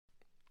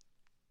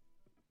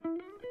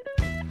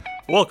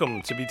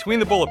Welcome to Between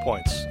the Bullet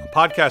Points, a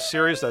podcast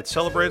series that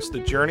celebrates the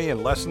journey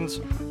and lessons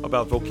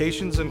about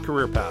vocations and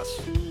career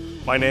paths.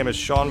 My name is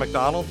Sean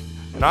McDonald,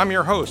 and I'm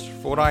your host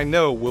for what I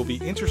know will be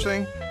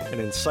interesting and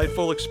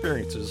insightful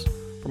experiences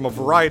from a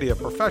variety of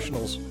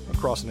professionals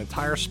across an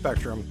entire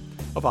spectrum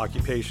of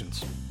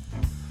occupations.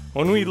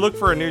 When we look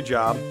for a new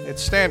job,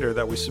 it's standard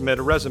that we submit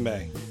a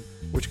resume,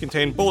 which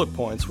contain bullet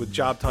points with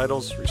job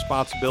titles,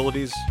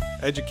 responsibilities,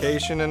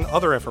 education, and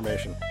other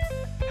information.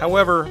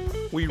 However,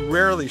 we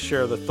rarely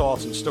share the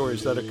thoughts and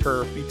stories that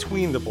occur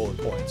between the bullet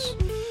points,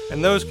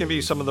 and those can be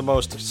some of the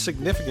most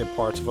significant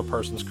parts of a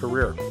person's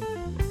career.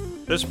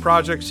 This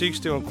project seeks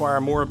to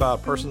inquire more about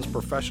a person's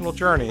professional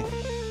journey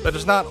that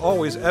is not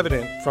always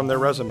evident from their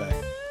resume.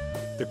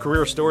 The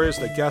career stories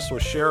that guests will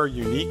share are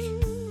unique,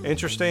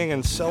 interesting,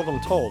 and seldom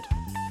told.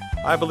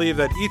 I believe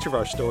that each of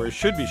our stories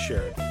should be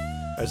shared,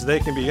 as they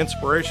can be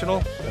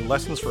inspirational and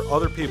lessons for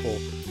other people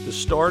to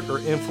start or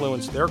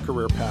influence their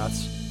career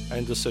paths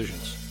and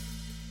decisions.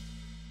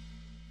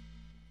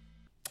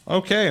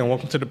 Okay, and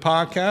welcome to the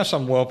podcast.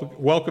 I'm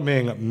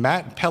welcoming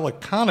Matt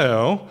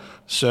Pellicano.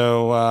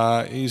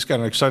 So he's got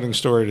an exciting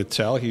story to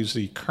tell. He's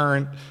the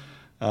current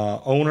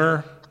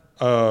owner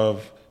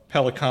of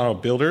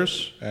Pellicano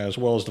Builders, as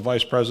well as the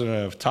vice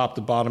president of Top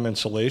to Bottom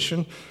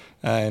Insulation.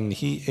 And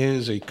he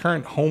is a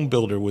current home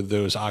builder with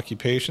those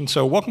occupations.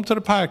 So welcome to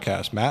the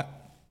podcast, Matt.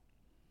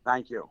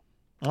 Thank you.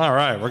 All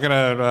right, we're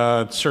going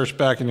to search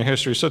back in your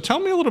history. So tell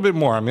me a little bit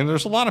more. I mean,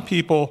 there's a lot of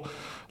people,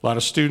 a lot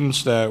of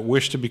students that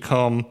wish to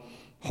become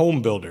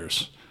home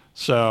builders.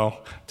 So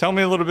tell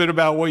me a little bit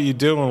about what you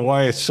do and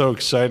why it's so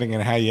exciting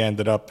and how you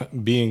ended up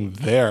being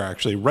there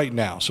actually right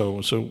now.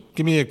 So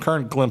give me a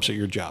current glimpse at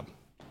your job.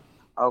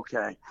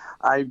 Okay.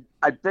 I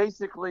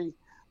basically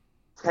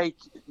take,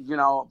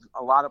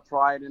 a lot of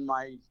pride in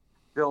my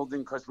building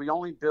because we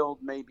only build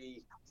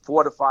maybe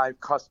 4 to 5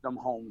 custom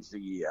homes a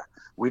year.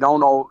 We don't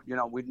know,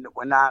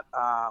 we're not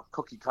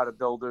cookie cutter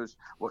builders.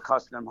 We're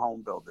custom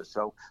home builders.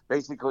 So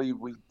basically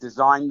we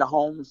design the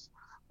homes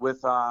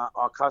with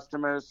our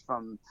customers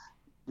from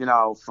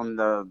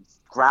the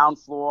ground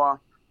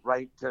floor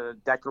right to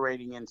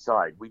decorating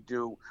inside. We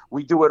do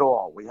it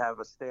all. We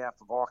have a staff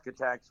of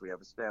architects. We have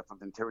a staff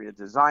of interior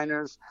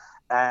designers,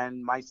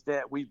 and my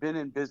staff. We've been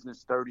in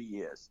business 30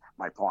 years,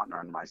 my partner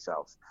and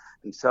myself,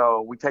 and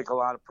so we take a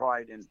lot of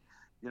pride in,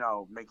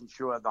 making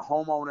sure the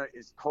homeowner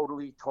is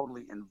totally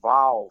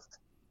involved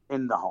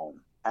in the home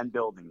and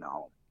building the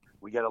home.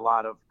 We get a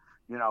lot of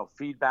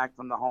feedback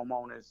from the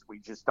homeowners. We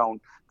just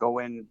don't go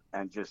in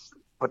and just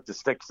put the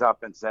sticks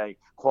up and say,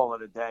 call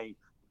it a day.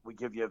 We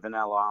give you a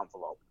vanilla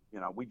envelope.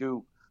 We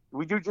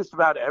do just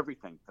about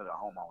everything for the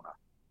homeowner.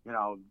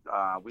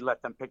 We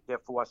let them pick their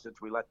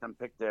faucets. We let them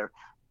pick the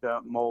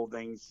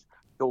moldings,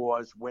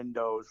 doors,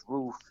 windows,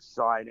 roof,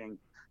 siding.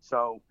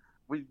 So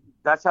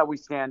that's how we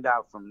stand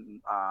out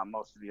from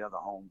most of the other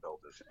home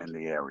builders in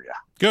the area.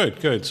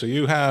 Good. So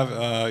you have,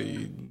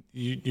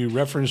 you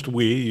referenced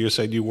you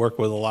said you work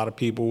with a lot of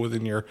people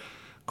within your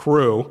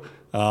crew,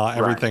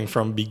 everything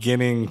from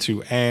beginning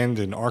to end,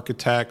 and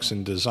architects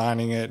and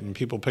designing it and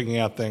people picking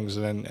out things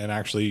and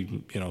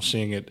actually,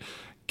 seeing it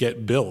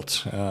get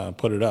built,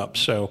 put it up.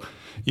 So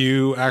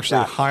you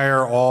actually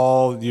hire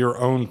all your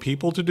own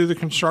people to do the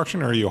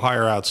construction, or you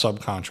hire out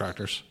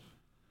subcontractors?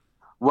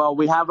 Well,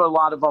 we have a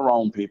lot of our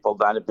own people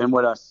that have been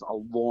with us a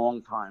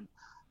long time.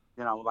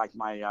 Like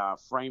my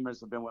framers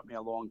have been with me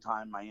a long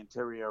time. My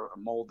interior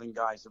molding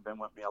guys have been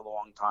with me a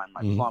long time.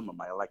 My plumber,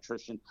 my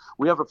electrician.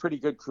 We have a pretty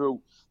good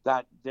crew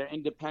that they're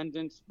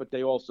independent, but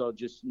they also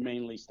just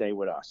mainly stay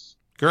with us.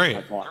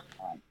 Great.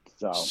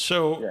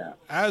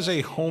 As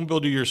a home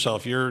builder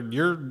yourself, you're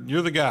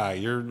the guy.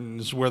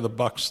 This is where the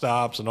buck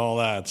stops and all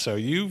that. So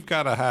you've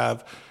got to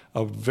have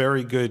a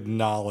very good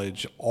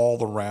knowledge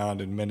all around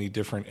in many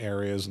different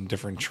areas and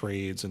different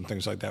trades and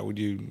things like that. Would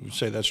you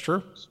say that's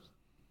true?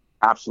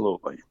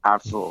 Absolutely.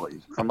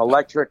 From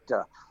electric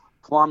to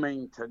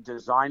plumbing to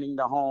designing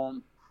the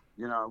home,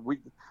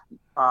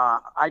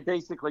 I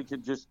basically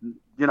could just,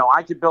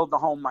 I could build the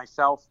home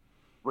myself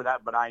with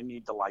that, but I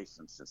need the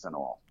licenses and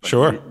all. But,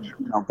 sure.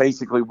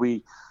 Basically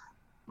we,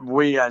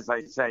 as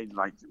I say,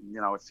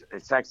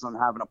 it's excellent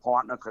having a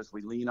partner because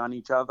we lean on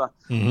each other.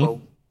 Mm-hmm.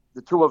 Well,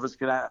 the two of us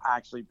can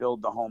actually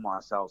build the home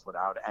ourselves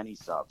without any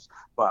subs,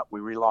 but we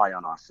rely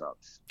on our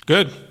subs.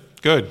 Good.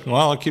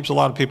 Well, it keeps a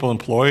lot of people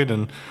employed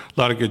and a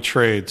lot of good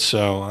trades.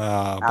 So,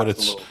 but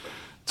it's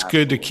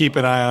good to keep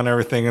an eye on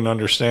everything and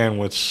understand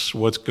what's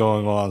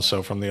going on.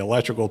 So from the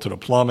electrical to the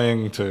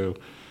plumbing to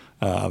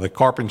the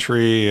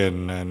carpentry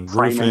and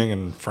roofing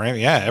and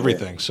framing,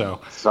 everything.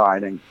 So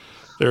siding.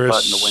 There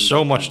is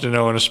so much to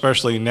know, and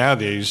especially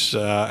nowadays.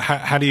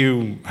 How do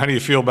you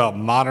feel about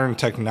modern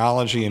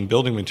technology and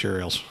building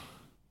materials?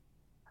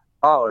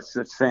 Oh,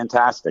 it's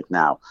fantastic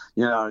now.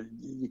 You know,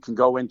 you can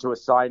go into a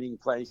siding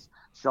place,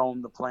 show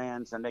them the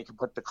plans, and they can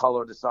put the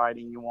color of the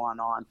siding you want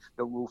on,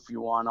 the roof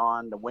you want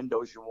on, the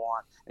windows you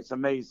want. It's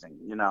amazing.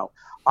 You know,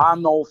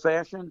 I'm old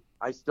fashioned.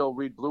 I still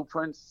read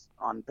blueprints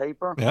on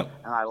paper, Yep.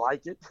 and I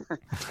like it.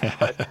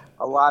 But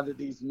a lot of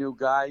these new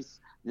guys,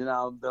 you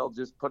know,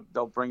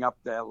 they'll bring up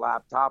their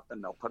laptop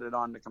and they'll put it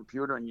on the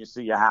computer, and you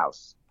see your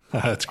house.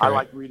 That's I great.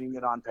 like reading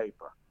it on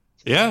paper.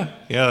 Yeah,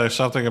 yeah. There's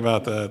something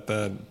about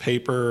the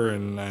paper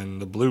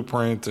and the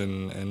blueprint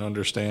and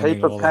understanding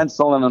Paper, all that.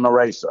 pencil, and an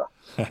eraser.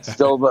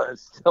 Still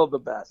the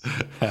best.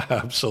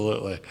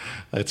 Absolutely.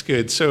 That's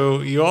good.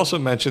 So you also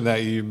mentioned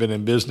that you've been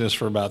in business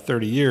for about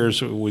 30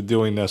 years with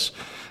doing this.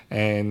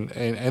 And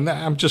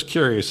I'm just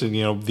curious, and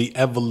the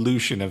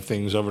evolution of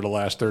things over the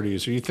last 30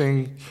 years.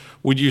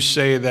 Would you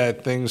say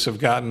that things have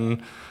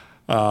gotten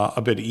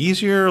a bit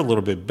easier, a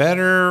little bit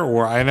better?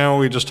 Or I know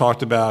we just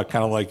talked about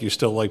kind of like you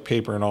still like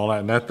paper and all that,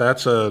 and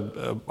that's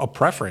a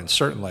preference,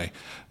 certainly.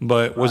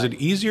 But was it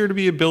easier to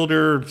be a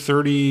builder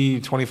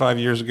 30, 25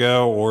 years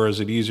ago, or is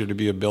it easier to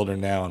be a builder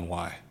now, and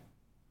why?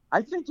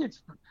 I think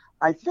it's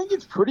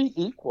pretty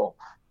equal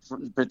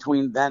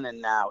between then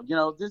and now. You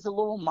know, there's a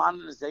little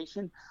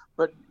modernization,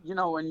 but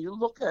when you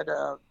look at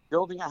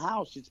building a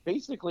house, it's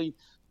basically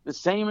the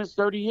same as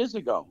 30 years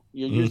ago.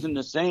 You're using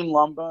the same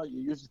lumber,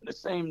 you're using the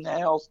same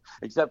nails,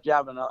 except you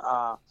have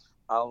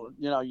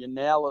your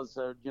nailers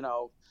are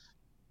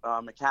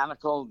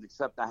mechanical,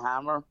 except a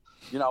hammer.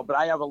 But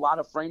I have a lot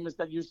of framers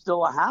that use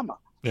still a hammer,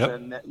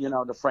 Yep.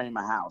 to frame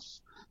a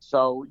house.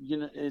 So,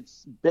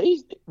 it's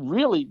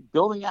really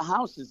building a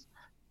house is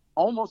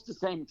almost the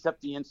same,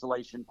 except the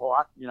insulation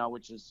part,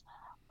 which is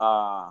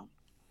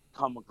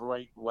come a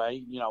great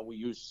way. We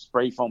use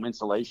spray foam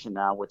insulation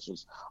now, which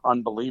is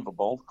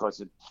unbelievable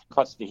because it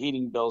cuts the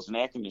heating bills and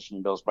air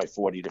conditioning bills by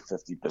 40 to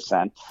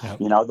 50%. Yep.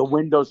 The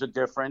windows are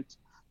different.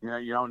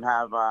 You don't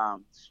have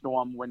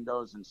storm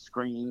windows and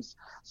screens.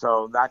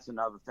 So that's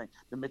another thing.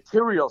 The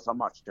materials are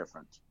much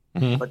different,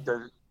 but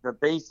the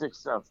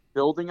basics of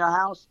building a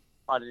house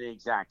are the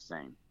exact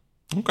same.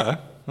 Okay,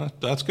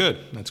 that's good.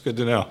 That's good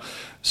to know.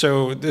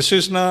 So this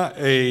is not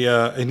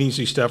an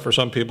easy step for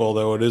some people,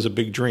 though it is a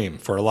big dream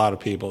for a lot of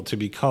people to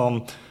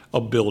become a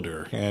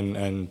builder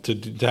and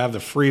to have the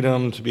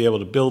freedom to be able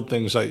to build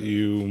things that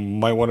you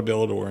might want to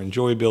build or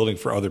enjoy building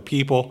for other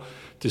people,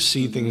 to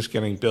see things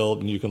getting built,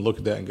 and you can look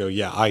at that and go,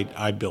 yeah,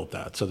 I built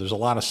that. So there's a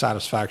lot of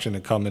satisfaction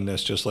that come in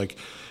this, just like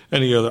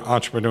any other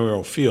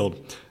entrepreneurial field.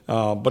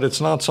 But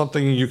it's not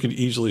something you could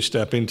easily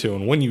step into.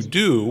 And when you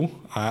do,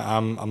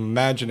 I'm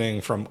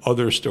imagining from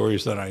other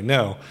stories that I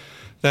know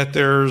that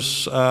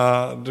there's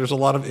a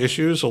lot of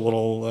issues, a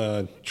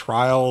little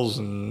trials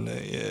and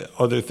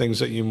other things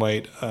that you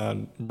might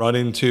run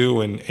into,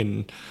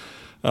 and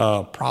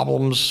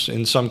problems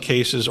in some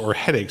cases, or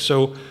headaches.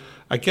 So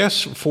I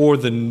guess for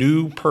the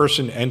new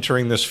person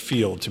entering this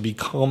field to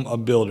become a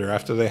builder,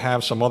 after they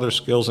have some other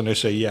skills and they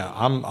say, yeah,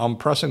 I'm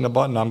pressing the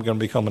button, I'm going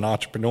to become an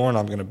entrepreneur and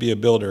I'm going to be a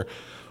builder,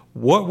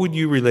 what would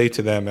you relate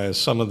to them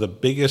as some of the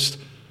biggest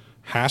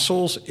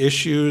hassles,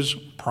 issues,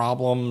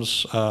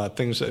 problems,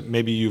 things that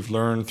maybe you've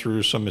learned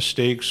through some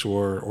mistakes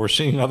or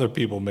seeing other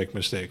people make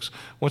mistakes?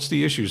 What's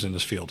the issues in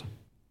this field?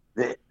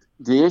 The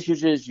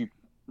issues is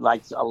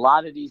like a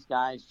lot of these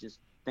guys just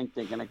think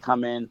they're going to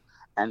come in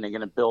and they're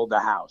going to build a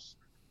house.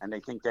 And they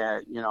think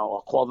that,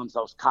 or call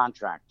themselves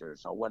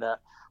contractors or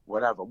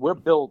whatever. We're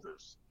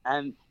builders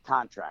and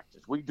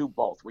contractors. We do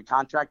both. We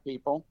contract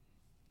people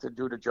to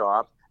do the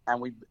job,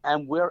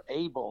 and we're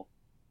able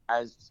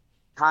as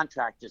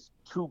contractors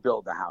to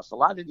build a house. A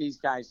lot of these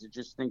guys that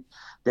just think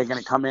they're going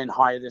to come in,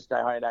 hire this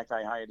guy, hire that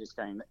guy, hire this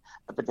guy,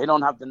 but they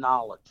don't have the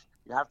knowledge.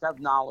 You have to have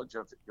knowledge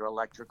of your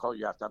electrical.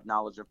 You have to have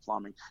knowledge of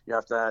plumbing. You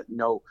have to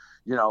know,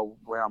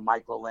 where a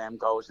micro lamp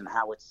goes and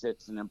how it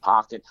sits in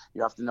pocket.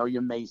 You have to know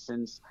your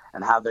masons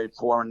and how they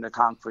pour in the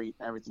concrete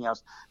and everything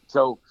else.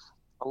 So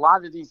a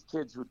lot of these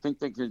kids who think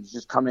they can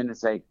just come in and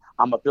say,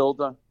 I'm a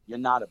builder, you're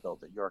not a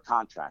builder. You're a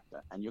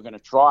contractor, and you're going to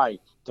try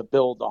to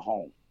build a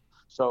home.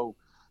 So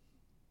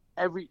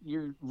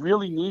you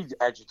really need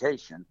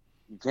education.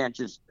 You can't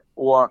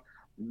or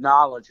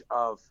knowledge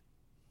of,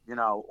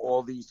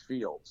 all these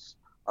fields.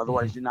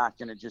 Otherwise, you're not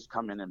going to just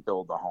come in and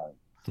build a home.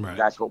 Right.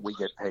 That's what we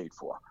get paid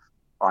for,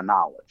 our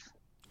knowledge.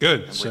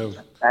 Good.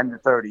 And the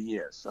 30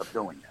 years of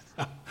doing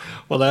it.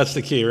 Well, that's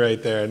the key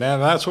right there. Now,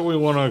 that's what we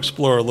want to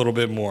explore a little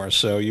bit more.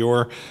 So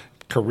your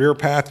career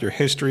path, your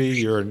history,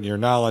 your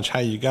knowledge, how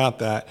you got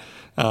that.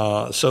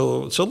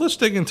 So let's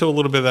dig into a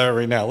little bit of that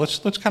right now.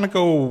 Let's kind of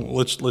go.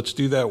 Let's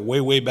do that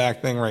way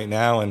back thing right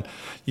now. And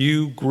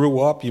you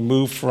grew up. You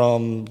moved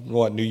from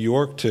New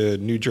York to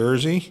New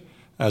Jersey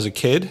as a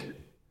kid.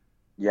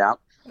 Yeah.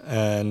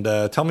 And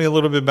tell me a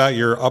little bit about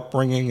your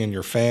upbringing and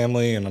your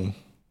family and a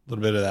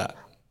little bit of that.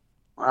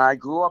 I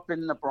grew up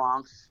in the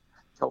Bronx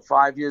till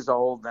 5 years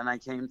old. Then I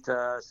came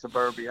to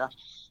suburbia,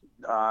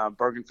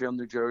 Bergenfield,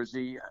 New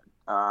Jersey.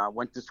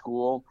 Went to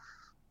school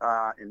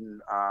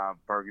in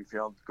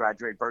Bergenfield,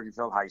 graduated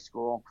Bergenfield High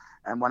School,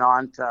 and went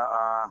on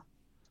to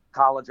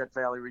college at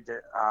Fairleigh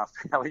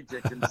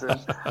Dickinson.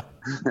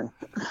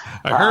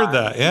 I heard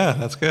that. Yeah,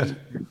 that's good.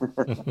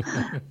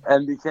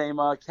 And became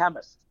a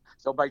chemist.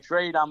 So by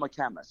trade, I'm a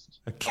chemist.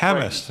 A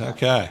chemist.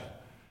 Okay.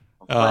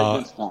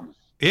 Fragrance chemist.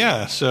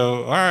 Yeah.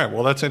 So, all right.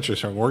 Well, that's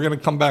interesting. We're going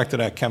to come back to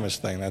that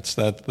chemist thing. That's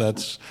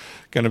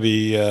going to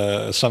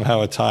be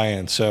somehow a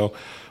tie-in. So,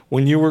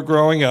 when you were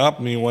growing up,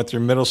 and you went through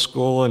middle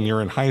school, and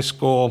you're in high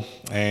school,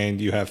 and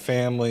you have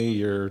family,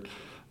 you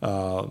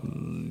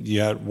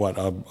had what,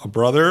 a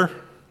brother,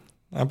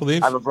 I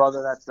believe? I have a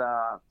brother that's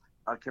a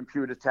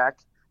computer tech,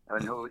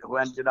 and who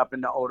ended up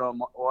in the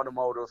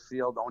automotive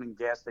field, owning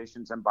gas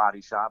stations and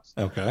body shops.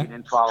 Okay. He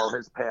didn't follow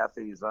his path.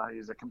 He's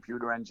a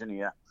computer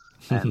engineer,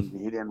 and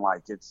he didn't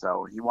like it,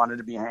 so he wanted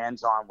to be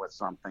hands-on with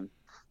something.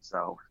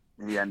 So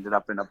he ended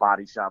up in a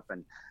body shop,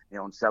 and he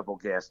owned several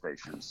gas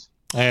stations.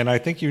 And I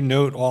think you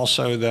note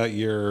also that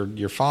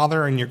your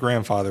father and your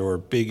grandfather were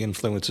big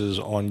influences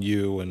on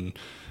you and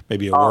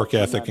maybe a work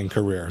ethic and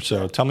career.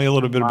 So tell me a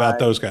little bit about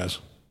those guys.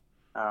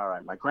 All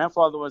right. My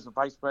grandfather was a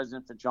vice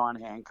president for John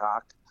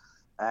Hancock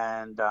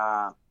and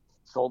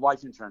sold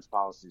life insurance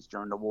policies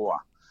during the war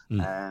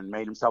and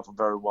made himself a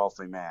very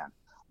wealthy man.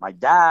 My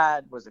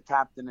dad was a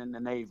captain in the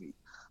Navy.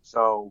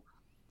 So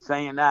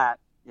saying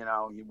that, he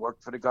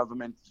worked for the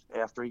government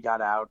after he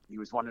got out. He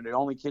was one of the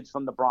only kids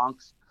from the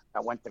Bronx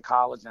that went to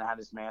college and had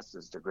his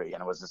master's degree,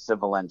 and was a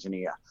civil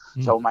engineer.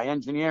 So my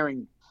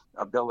engineering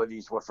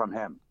abilities were from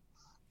him.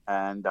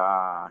 And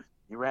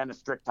he ran a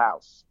strict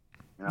house.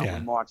 We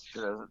marched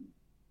to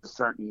a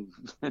certain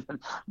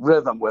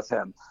rhythm with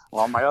him.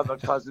 While my other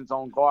cousins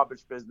owned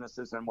garbage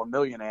businesses and were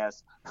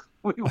millionaires,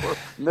 we were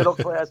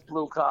middle-class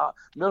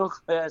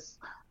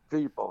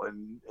people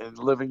and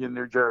living in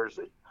New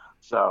Jersey.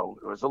 So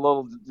it was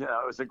it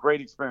was a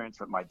great experience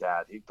with my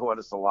dad. He taught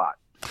us a lot.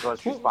 He taught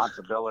us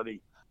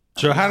responsibility.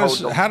 So how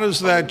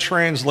does that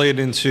translate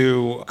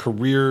into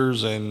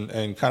careers and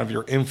kind of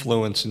your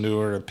influence in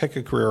order to pick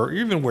a career, or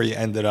even where you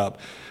ended up?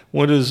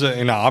 What is,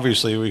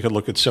 obviously we could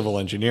look at civil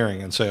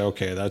engineering and say,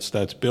 okay,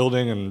 that's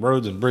building and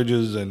roads and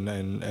bridges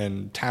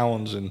and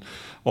towns and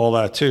all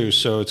that too.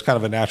 So it's kind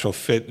of a natural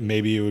fit.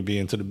 Maybe you would be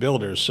into the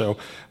builders. So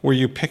were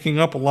you picking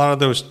up a lot of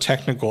those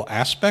technical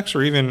aspects,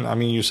 or even,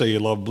 you say you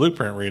love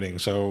blueprint reading.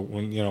 So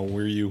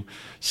were you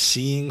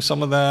seeing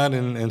some of that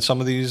in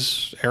some of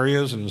these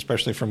areas, and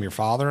especially from your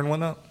father and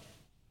whatnot?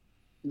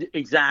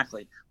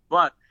 Exactly.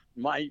 But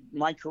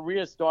my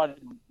career started,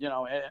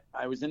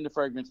 I was in the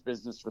fragrance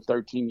business for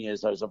 13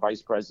 years. I was a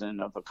vice president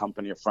of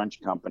a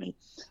French company,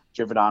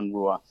 Givaudan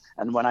Rouen.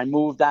 And when I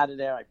moved out of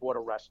there, I bought a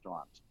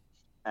restaurant.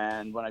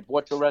 And when I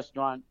bought the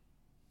restaurant,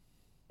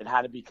 it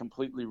had to be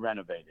completely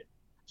renovated.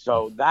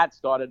 So that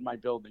started my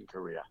building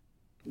career.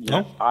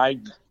 I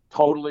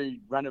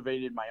totally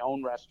renovated my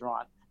own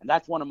restaurant. And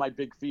that's one of my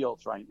big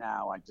fields right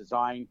now. I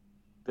design,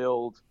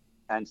 build,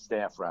 and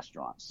staff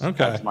restaurants.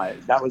 Okay.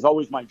 That was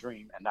always my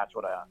dream. And that's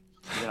what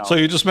So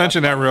you just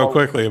mentioned that real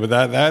quickly, but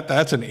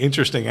that's an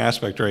interesting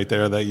aspect right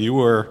there, that you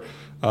were,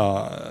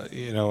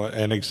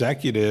 an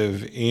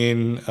executive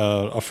in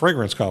a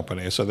fragrance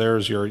company. So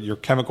there's your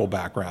chemical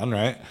background,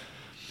 right?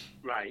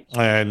 Right.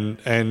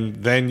 And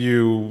then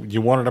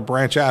you wanted to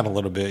branch out a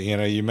little bit.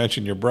 You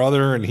mentioned your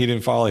brother, and he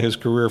didn't follow his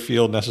career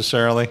field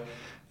necessarily.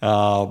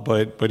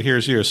 But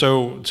here's you.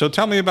 So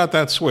tell me about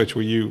that switch.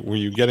 Were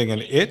you getting an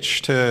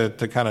itch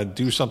to kind of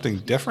do something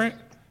different?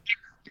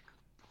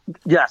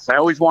 Yes, I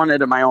always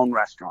wanted my own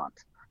restaurant.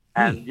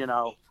 And,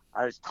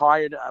 I was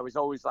tired. I was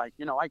always like,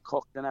 I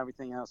cooked and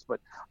everything else,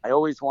 but I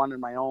always wanted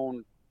my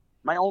own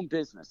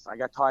business. I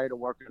got tired of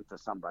working for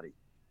somebody.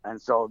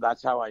 And so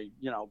that's how I,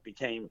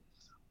 became,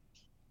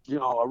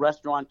 a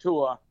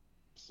restaurateur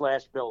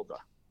 / builder.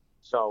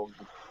 So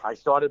I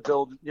started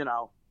building,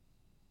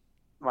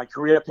 my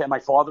career. My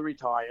father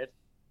retired.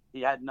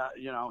 He had not,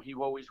 he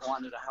always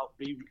wanted to help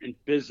me in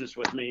business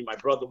with me. My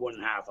brother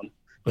wouldn't have him,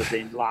 but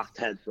they locked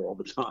heads all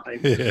the time.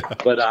 Yeah.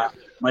 But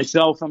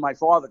myself and my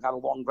father got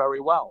along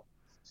very well.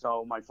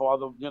 So my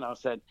father,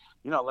 said,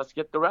 let's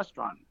get the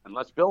restaurant and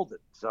let's build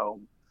it.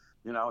 So,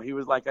 he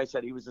was, like I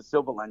said, he was a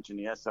civil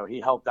engineer. So he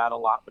helped out a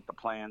lot with the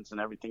plans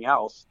and everything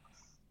else.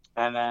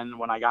 And then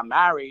when I got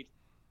married,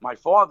 my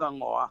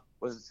father-in-law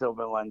was a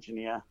civil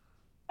engineer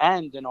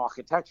and an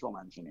architectural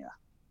engineer.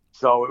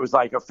 So it was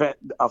like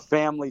a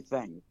family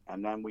thing.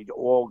 And then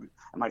and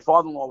my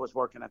father-in-law was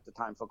working at the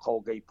time for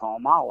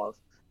Colgate-Palmolive,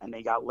 and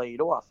they got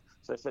laid off.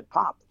 So I said,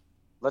 Pop,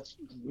 let's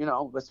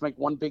make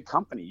one big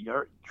company.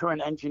 You're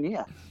an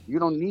engineer. You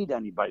don't need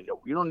anybody.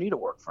 You don't need to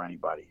work for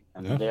anybody.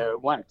 And there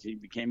it went. He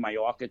became my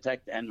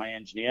architect and my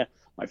engineer.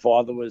 My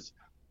father was,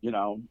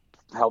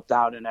 helped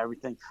out and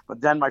everything.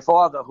 But then my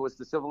father, who was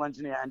the civil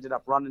engineer, ended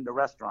up running the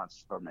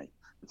restaurants for me.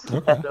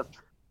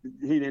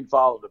 He didn't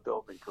follow the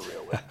building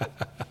career with me.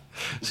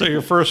 So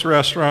your first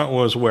restaurant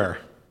was where?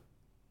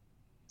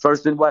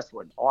 First in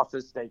Westwood,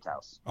 Arthur's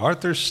Steakhouse.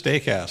 Arthur's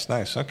Steakhouse.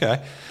 Nice.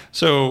 Okay.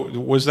 So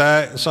was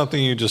that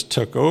something you just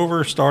took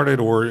over, started,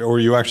 or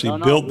you actually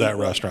built that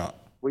restaurant?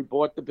 We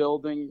bought the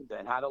building,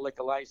 then had a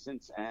liquor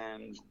license,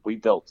 and we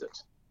built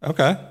it.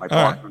 Okay. My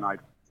partner and I.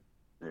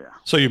 Yeah.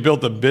 So you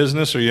built the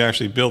business, or you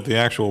actually built the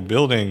actual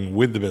building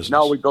with the business?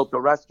 No, we built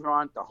the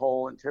restaurant, the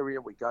whole interior.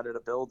 We gutted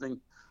a building.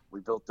 We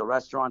built the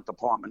restaurant,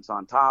 apartments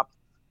on top,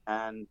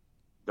 and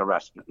the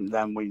restaurant. And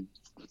then we,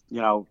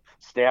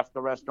 staffed the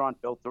restaurant,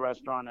 built the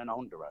restaurant, and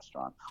owned the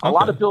restaurant. A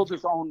lot of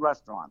builders own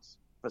restaurants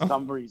for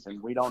some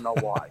reason. We don't know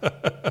why.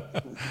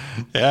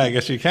 Yeah, I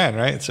guess you can,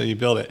 right? So you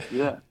build it.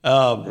 Yeah.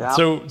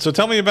 So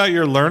tell me about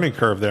your learning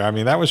curve there. I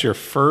mean, that was your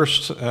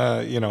first,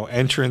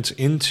 entrance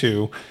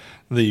into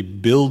the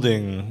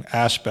building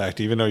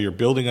aspect, even though you're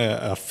building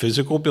a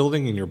physical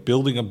building and you're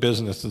building a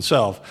business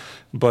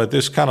itself, but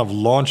this kind of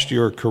launched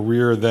your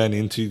career then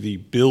into the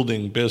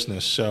building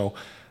business. So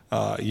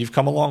you've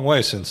come a long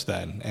way since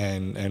then.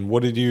 And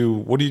what did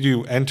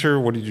you enter?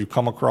 What did you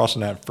come across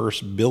in that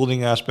first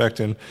building aspect?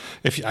 And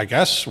I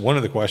guess one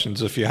of the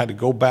questions, if you had to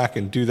go back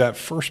and do that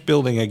first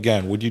building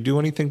again, would you do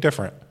anything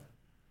different?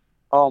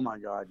 Oh my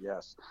God,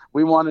 yes.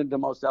 We wanted the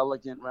most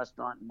elegant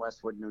restaurant in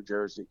Westwood, New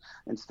Jersey.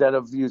 Instead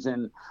of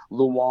using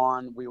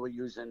Luan, we were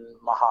using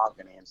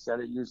mahogany. Instead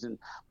of using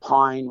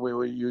pine, we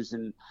were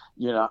using,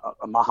 a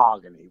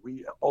mahogany.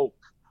 Oak,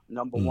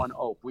 number one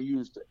oak. We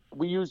used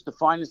the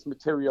finest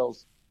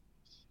materials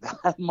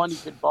that money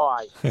could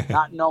buy,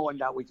 not knowing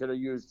that we could have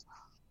used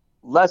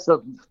lesser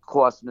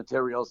cost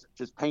materials,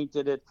 just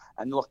painted it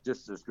and looked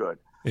just as good.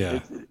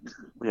 Yeah.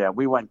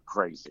 We went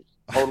crazy.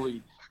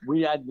 Totally.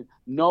 We had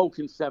no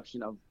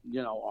conception of,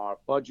 our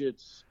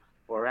budgets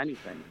or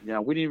anything.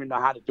 We didn't even know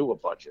how to do a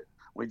budget.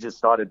 We just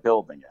started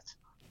building it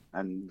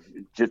and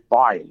just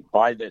buy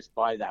this,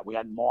 buy that. We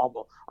had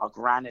marble, a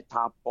granite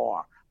top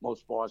bar.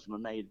 Most bars were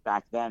made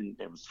back then.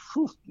 It was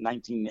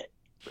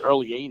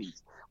early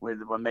 80s.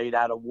 Were made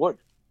out of wood.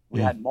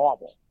 We had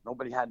marble.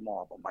 Nobody had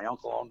marble. My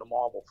uncle owned a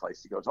marble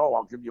place. He goes, "Oh,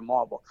 I'll give you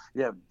marble."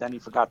 Yeah. Then he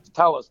forgot to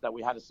tell us that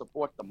we had to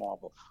support the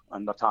marble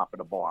on the top of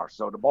the bar.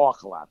 So the bar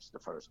collapsed the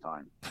first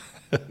time.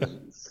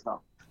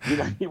 So we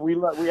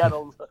had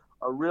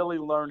a really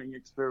learning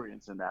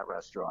experience in that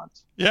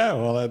restaurant. Yeah,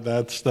 well,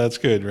 that's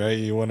good, right?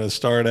 You want to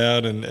start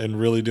out and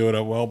really do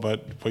it well,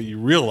 but you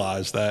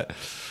realize that,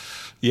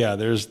 yeah,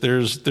 there's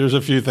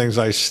a few things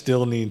I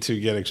still need to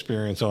get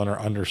experience on or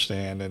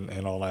understand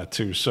and all that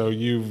too. So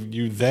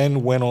you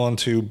then went on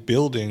to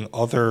building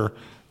other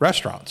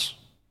restaurants.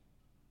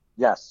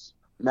 Yes,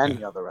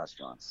 many other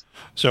restaurants.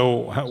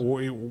 So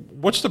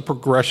what's the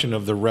progression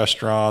of the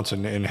restaurants,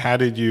 and how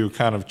did you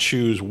kind of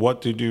choose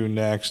what to do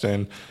next,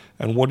 and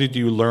what did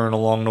you learn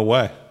along the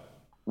way?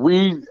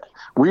 We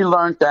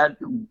learned that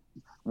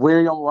we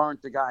learned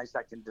the guys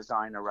that can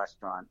design a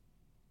restaurant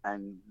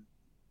and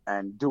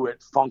do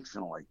it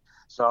functionally.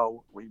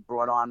 So we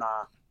brought on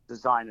a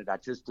designer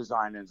that just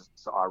designed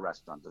our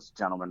restaurant, this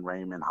gentleman,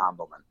 Raymond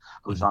Hombleman,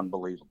 who's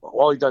unbelievable.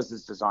 All he does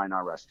is design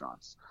our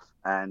restaurants.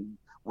 And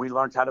we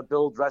learned how to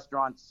build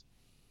restaurants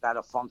that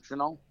are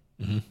functional,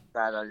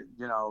 that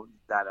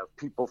are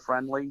people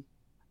friendly.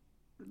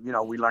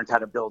 We learned how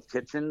to build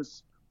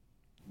kitchens,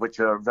 which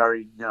are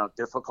very,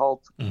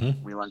 difficult.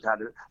 We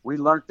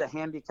learned the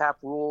handicap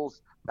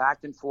rules back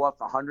and forth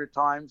 100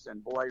 times,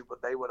 and boy,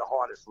 they were the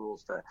hardest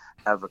rules to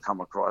ever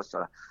come across.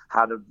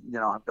 How to,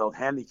 build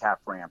handicap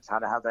ramps, how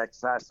to have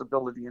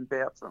accessibility in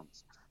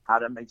bathrooms, how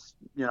to make,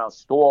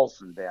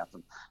 stalls in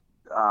bathrooms.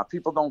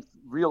 People don't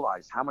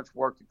realize how much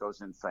work it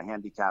goes in for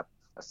handicap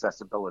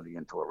accessibility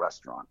into a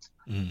restaurant.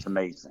 It's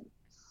amazing.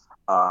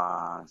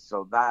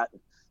 So that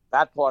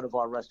part of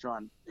our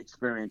restaurant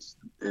experience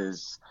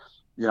is,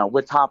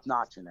 we're top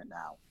notch in it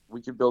now.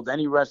 We can build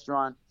any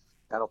restaurant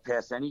that'll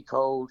pass any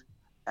code,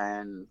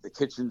 and the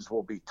kitchens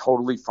will be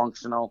totally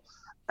functional,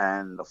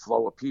 and the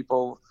flow of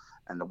people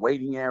and the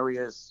waiting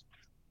areas.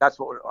 That's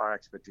what our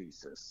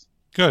expertise is.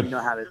 Good. We know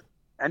how to.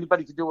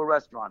 Anybody can do a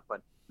restaurant,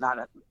 but not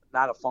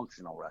a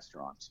functional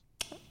restaurant.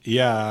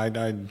 Yeah,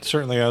 I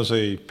certainly, as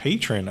a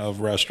patron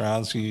of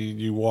restaurants,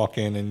 you walk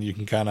in and you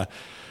can kind of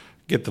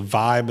get the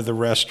vibe of the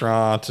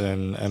restaurant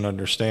and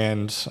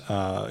understand,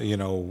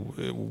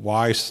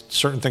 why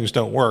certain things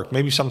don't work.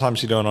 Maybe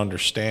sometimes you don't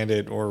understand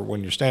it, or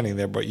when you're standing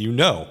there, but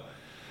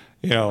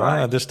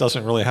right. This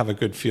doesn't really have a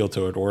good feel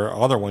to it. Or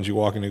other ones you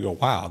walk in and go,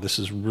 wow, this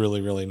is really,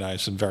 really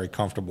nice and very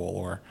comfortable.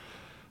 Or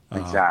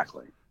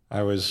exactly. I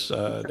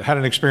had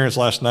an experience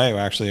last night.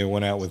 Actually, I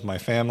went out with my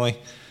family,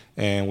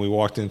 and we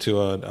walked into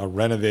a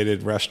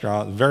renovated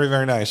restaurant. Very,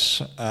 very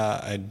nice.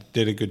 I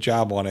did a good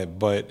job on it,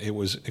 but it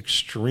was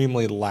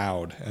extremely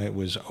loud. It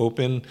was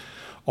open.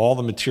 All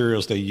the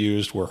materials they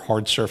used were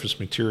hard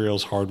surface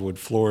materials, hardwood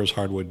floors,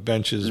 hardwood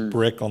benches,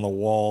 brick on the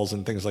walls,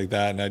 and things like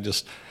that.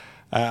 And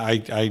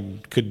I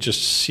could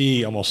just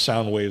see almost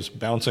sound waves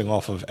bouncing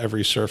off of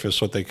every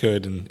surface what they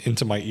could and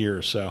into my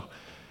ears. So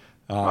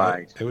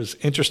it was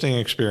an interesting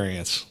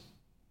experience.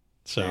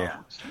 So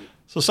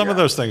some of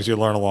those things you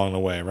learn along the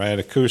way, right?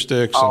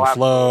 Acoustics and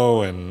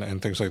flow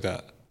and things like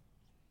that.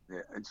 Yeah,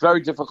 it's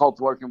very difficult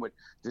working with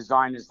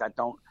designers that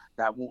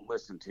won't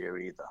listen to you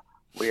either.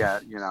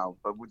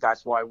 But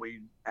that's why we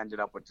ended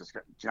up with this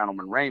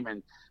gentleman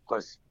Raymond,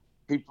 because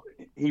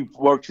he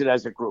works it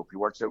as a group. He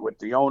works it with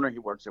the owner, he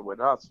works it with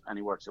us, and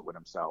he works it with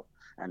himself.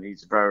 And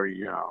he's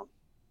very,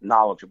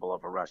 knowledgeable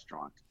of a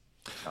restaurant.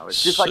 So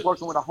it's just like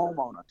working with a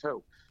homeowner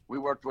too. We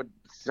worked with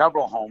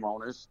several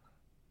homeowners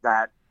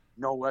that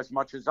know as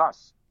much as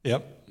us.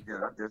 Yep. You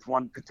know, there's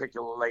one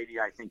particular lady,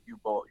 I think you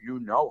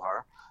know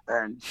her,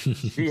 and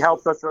she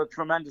helped us a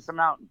tremendous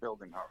amount in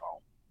building her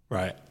home.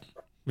 Right.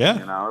 Yeah.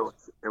 You know,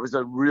 it was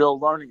a real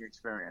learning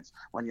experience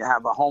when you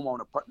have a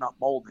homeowner putting up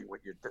molding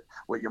with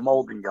your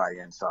molding guy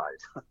inside.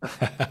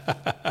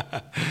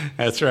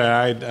 That's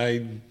right.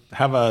 I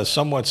have a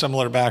somewhat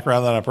similar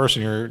background than a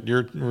person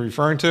you're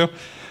referring to,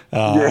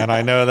 and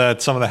I know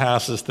that some of the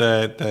houses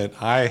that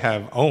I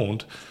have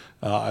owned,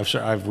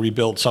 I've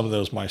rebuilt some of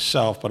those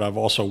myself, but I've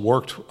also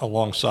worked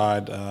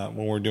alongside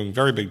when we're doing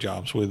very big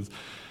jobs with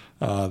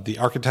the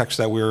architects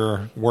that we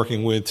were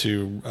working with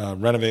to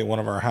renovate one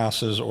of our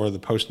houses, or the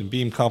post and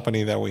beam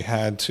company that we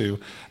had to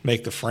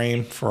make the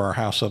frame for our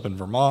house up in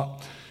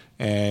Vermont.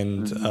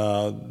 And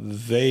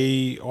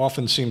they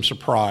often seem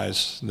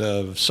surprised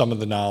of some of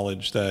the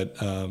knowledge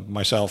that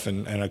myself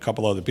and a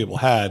couple other people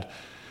had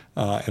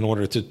in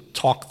order to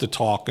talk the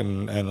talk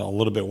and a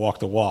little bit walk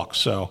the walk.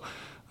 So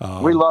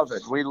we love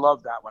it. We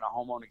love that when a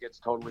homeowner gets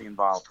totally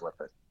involved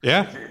with it.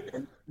 Yeah.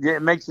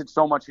 It makes it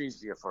so much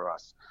easier for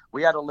us.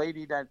 We had a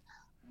lady that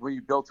we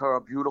built her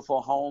a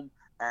beautiful home,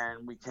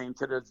 and we came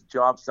to the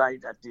job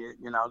site at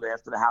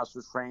after the house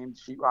was framed,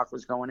 sheetrock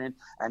was going in,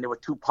 and there were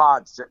 2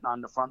 pods sitting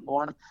on the front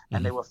lawn,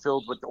 and they were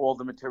filled with all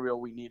the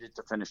material we needed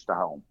to finish the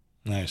home.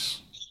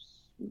 Nice.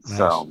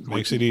 So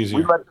makes it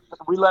easier.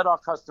 We let our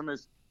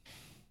customers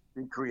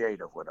be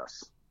creative with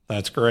us.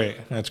 That's great.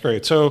 That's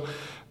great. So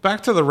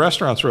back to the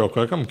restaurants real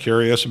quick. I'm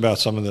curious about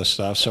some of this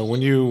stuff. So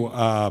when you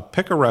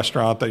pick a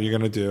restaurant that you're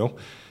going to do,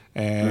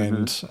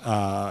 and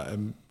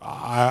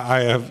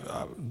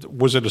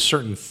was it a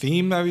certain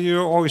theme that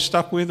you always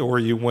stuck with, or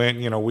you went,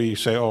 we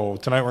say, oh,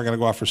 tonight we're going to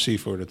go out for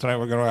seafood, or tonight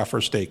we're going to go out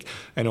for steak.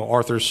 I know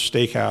Arthur's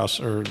Steakhouse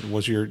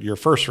was your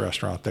first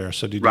restaurant there.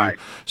 So did you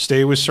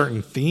stay with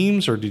certain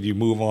themes, or did you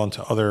move on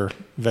to other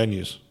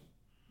venues?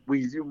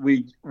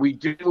 We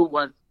do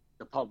what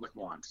the public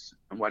wants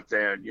and what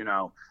they're,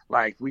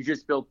 like we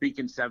just built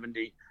Beacon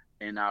 70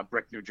 in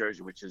Brick, New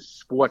Jersey, which is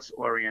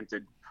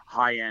sports-oriented,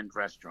 high-end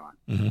restaurant.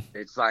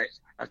 It's like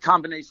a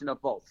combination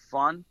of both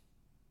fun,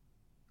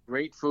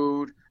 great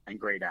food, and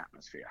great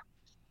atmosphere.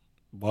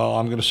 Well,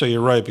 I'm going to say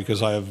you're right,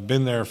 because I have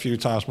been there a few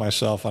times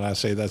myself, and I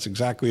say that's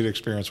exactly the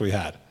experience we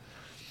had.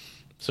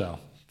 So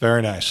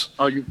very nice.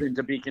 Oh, you've been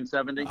to Beacon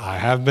 70? I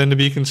have been to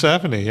Beacon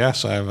 70.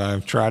 Yes,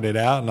 I've tried it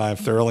out, and I've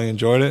thoroughly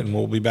enjoyed it, and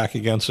we'll be back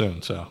again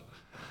soon. So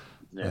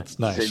yeah. That's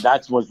nice. See,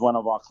 that was one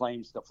of our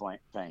claims to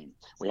fame.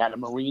 We had a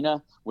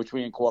marina, which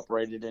we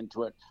incorporated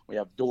into it. We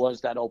have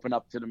doors that open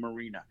up to the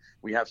marina.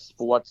 We have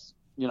sports,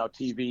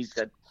 TVs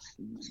that,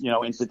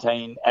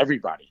 entertain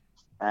everybody.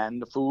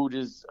 And the food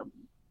is,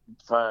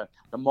 for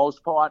the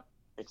most part,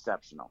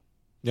 exceptional.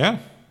 Yeah,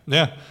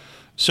 yeah.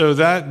 So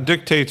that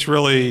dictates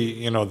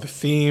really, the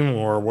theme,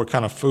 or what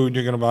kind of food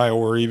you're going to buy,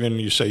 or even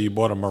you say you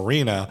bought a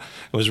marina,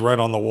 it was right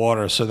on the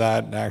water. So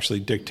that actually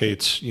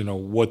dictates,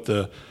 what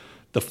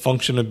the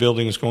function of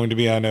building is going to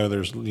be. I know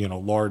there's,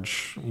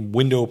 large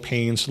window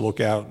panes to look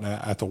out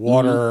at the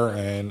water,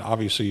 and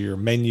obviously your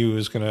menu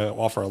is going to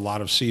offer a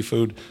lot of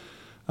seafood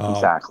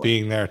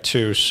being there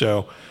too.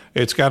 So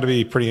it's got to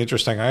be pretty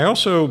interesting. I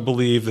also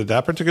believe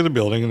that particular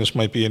building, and this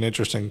might be an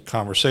interesting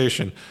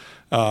conversation,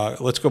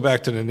 let's go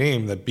back to the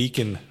name, the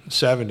Beacon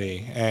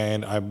 70,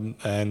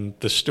 and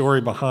the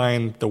story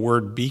behind the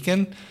word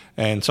beacon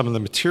and some of the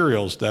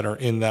materials that are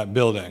in that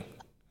building.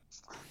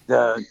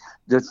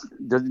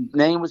 The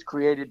name was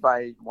created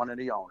by one of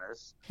the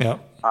owners. Yeah.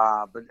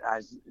 But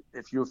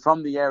if you're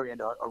from the area,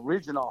 the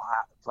original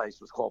place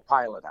was called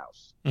Pilot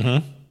House,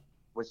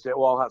 which they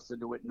all have to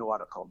do with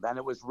nautical. Then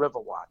it was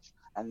Riverwatch,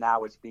 and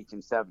now it's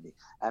Beacon 70.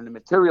 And the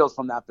materials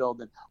from that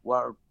building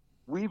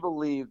we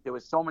believe, there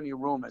was so many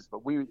rumors,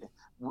 but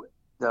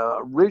the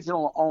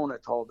original owner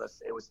told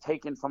us it was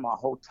taken from a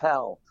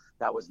hotel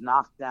that was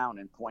knocked down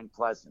in Point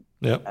Pleasant.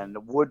 Yep. And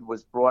the wood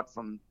was brought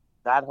from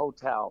that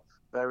hotel,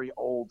 very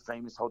old,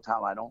 famous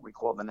hotel, I don't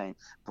recall the name,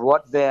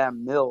 brought there,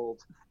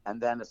 milled,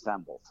 and then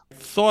assembled. I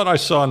thought I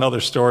saw another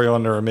story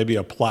on there, or maybe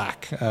a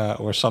plaque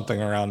or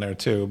something around there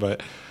too.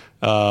 But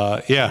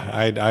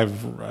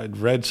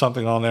I've read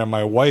something on there.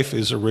 My wife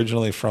is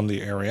originally from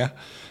the area.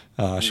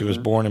 She was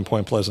born in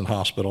Point Pleasant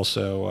Hospital,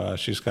 so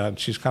she's kind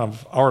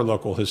of our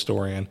local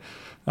historian.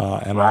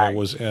 I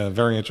was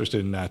very interested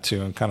in that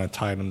too, and kind of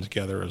tied them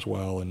together as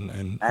well,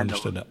 and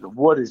understood that. The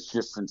wood is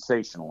just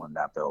sensational in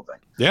that building.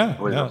 Yeah,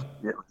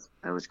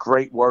 it was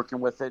great working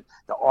with it.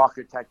 The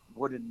architect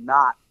would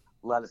not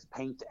let us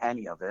paint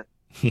any of it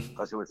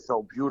because it was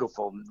so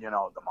beautiful. The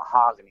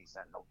mahoganies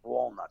and the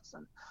walnuts,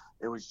 and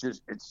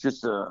it's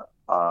just a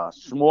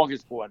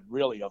smorgasbord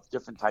really of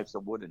different types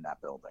of wood in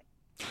that building.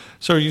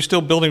 So are you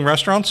still building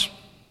restaurants?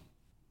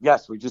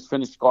 Yes, we just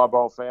finished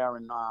Scarborough Fair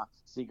in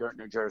Seagirt,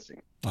 New Jersey.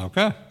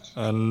 Okay.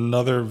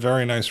 Another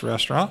very nice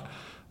restaurant.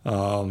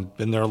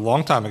 Been there a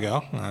long time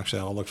ago.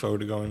 Actually, I'll look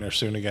forward to going there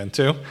soon again,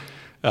 too.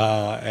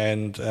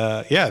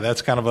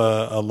 That's kind of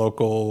a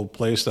local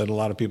place that a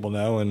lot of people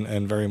know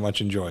and very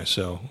much enjoy.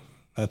 So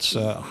That's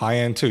high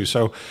end too.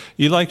 So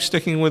you like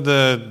sticking with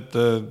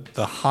the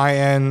high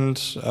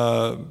end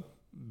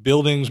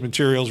buildings,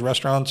 materials,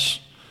 restaurants?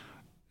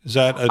 Is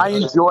that I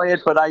enjoy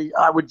it, but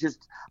I would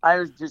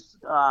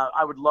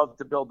love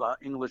to build an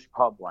English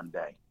pub one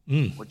day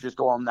with just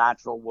all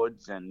natural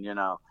woods and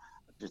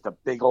just a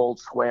big old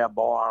square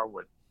bar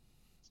with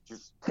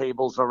just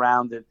tables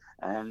around it,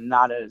 and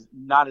not as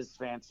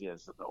fancy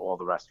as all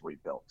the rest we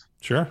built.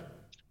 Sure,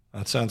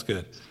 that sounds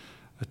good.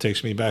 It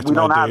takes me back to we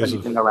my don't have days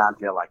anything around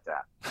here like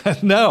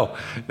that. No,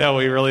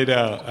 we really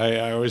don't.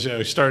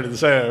 I started to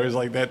say, I was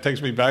like, that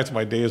takes me back to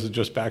my days of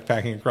just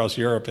backpacking across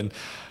Europe, and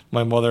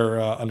my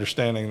mother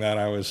understanding that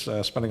I was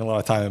spending a lot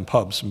of time in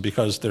pubs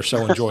because they're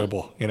so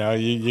enjoyable.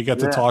 You get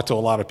to talk to a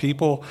lot of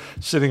people,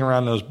 sitting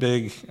around those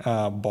big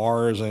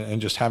bars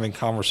and just having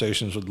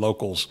conversations with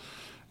locals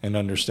and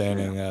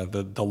understanding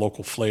the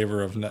local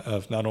flavor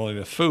of not only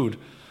the food,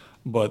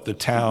 but the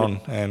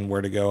town and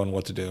where to go and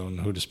what to do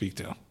and who to speak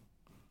to.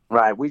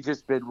 Right. We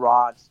just bid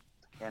rods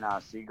in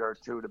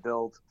Seagirt too to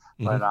build,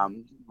 but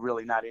I'm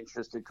really not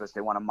interested because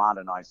they want to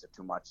modernize it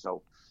too much.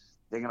 So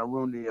they're going to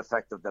ruin the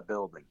effect of the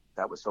building.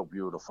 That was so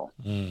beautiful.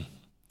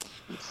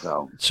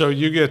 So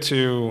you get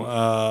to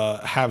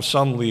have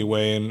some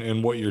leeway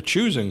in what you're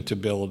choosing to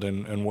build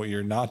and what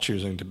you're not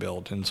choosing to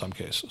build in some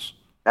cases.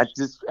 At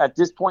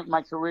this point in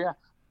my career,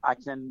 I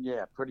can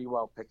pretty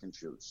well pick and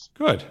choose.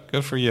 Good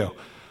for you.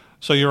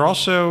 So you're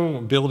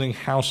also building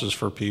houses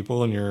for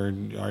people, and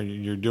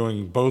you're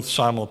doing both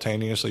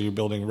simultaneously. You're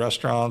building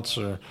restaurants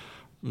or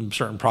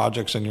certain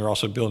projects, and you're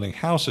also building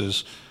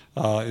houses.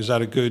 Is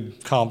that a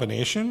good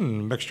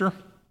combination, mixture?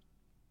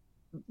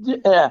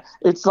 Yeah,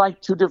 it's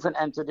like two different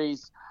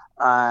entities,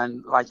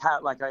 and like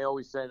I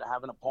always said,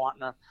 having a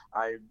partner.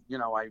 I've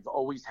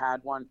always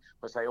had one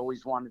because I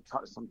always wanted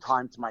some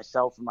time to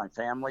myself and my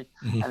family.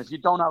 And if you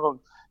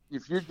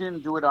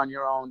didn't do it on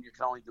your own, you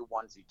can only do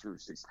onesie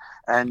twosies.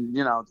 And,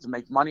 to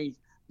make money,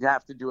 you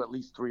have to do at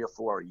least 3 or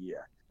 4 a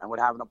year. And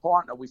with having a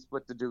partner, we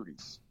split the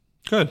duties.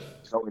 Good.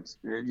 So it's,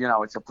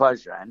 it's a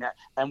pleasure.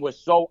 And we're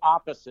so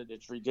opposite,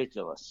 it's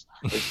ridiculous.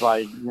 It's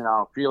like,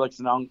 Felix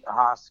and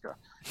Oscar,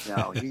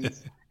 I'll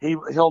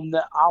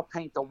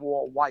paint the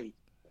wall white.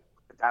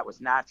 That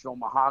was natural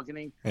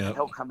mahogany. Yep. And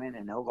he'll come in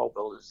and he'll go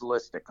build his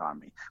Listic on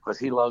me because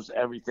he loves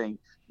everything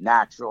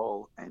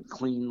natural and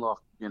clean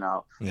look,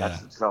 Yeah.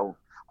 So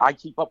I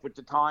keep up with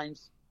the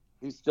times.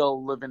 He's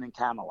still living in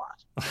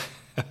Camelot.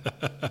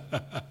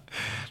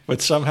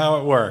 But somehow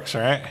it works,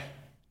 right?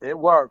 It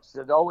works.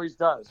 It always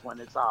does when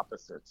it's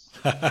opposites.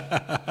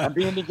 And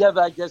being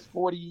together, I guess,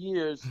 40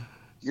 years,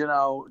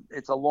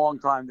 it's a long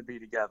time to be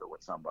together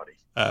with somebody.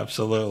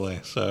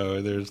 Absolutely.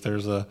 So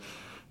there's a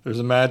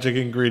magic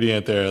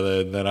ingredient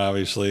there that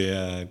obviously,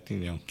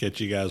 gets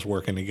you guys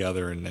working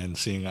together and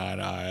seeing eye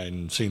to eye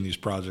and seeing these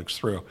projects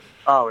through.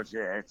 Oh,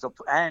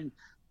 and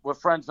we're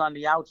friends on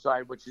the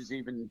outside, which is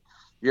even,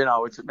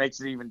 it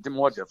makes it even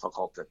more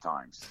difficult at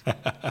times.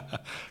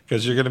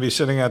 Because you're going to be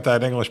sitting at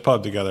that English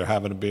pub together,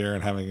 having a beer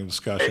and having a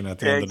discussion at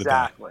the end of the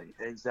day.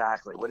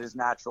 Exactly. With his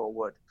natural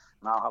wood.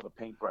 And I'll have a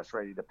paintbrush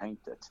ready to paint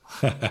it.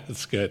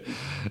 That's good.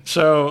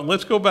 So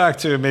let's go back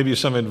to maybe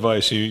some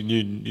advice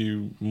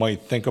you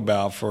might think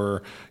about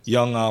for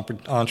young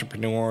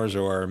entrepreneurs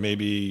or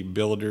maybe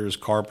builders,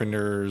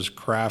 carpenters,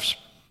 crafts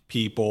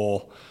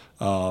people,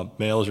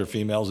 males or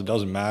females. It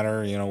doesn't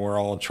matter. We're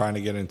all trying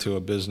to get into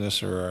a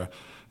business or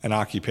an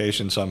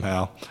occupation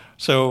somehow.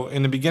 So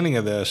in the beginning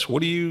of this,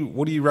 what do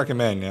you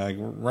recommend?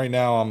 Right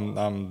now,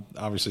 I'm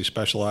obviously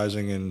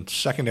specializing in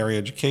secondary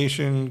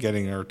education,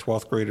 getting our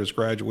 12th graders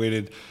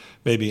graduated,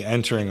 maybe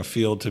entering a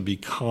field to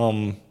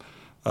become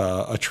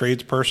a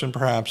tradesperson,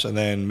 perhaps, and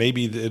then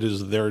maybe it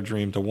is their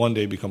dream to one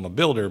day become a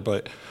builder.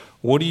 But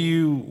what do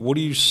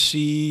you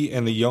see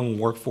in the young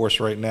workforce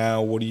right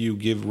now? What do you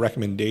give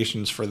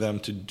recommendations for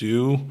them to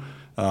do?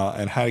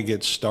 And how to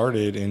get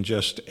started in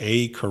just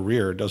a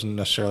career? It doesn't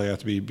necessarily have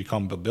to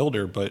become a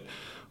builder, but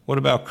what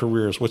about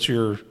careers? What's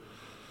your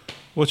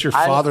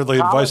fatherly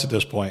advice at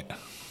this point?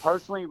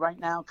 Personally, right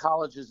now,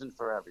 college isn't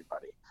for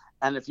everybody.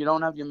 And if you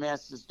don't have your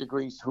master's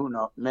degree, who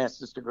knows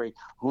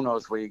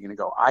where you're going to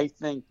go? I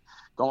think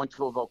going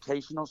to a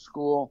vocational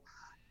school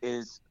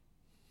is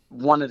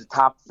one of the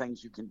top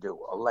things you can do.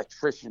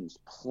 Electricians,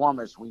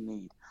 plumbers, we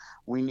need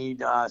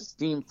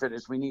steam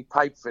fitters, we need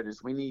pipe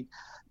fitters, we need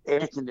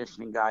air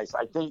conditioning guys.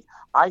 I think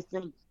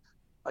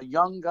a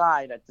young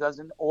guy that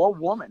doesn't, or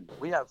woman,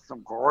 we have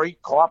some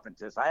great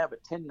carpenters. I have a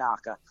tin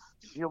knocker.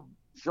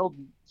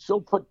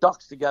 She'll put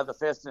ducts together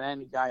faster than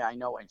any guy I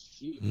know, and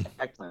she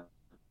excellent.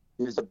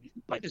 Is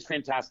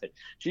fantastic.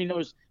 She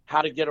knows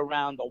how to get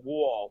around the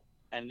wall,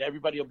 and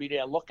everybody will be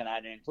there looking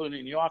at it,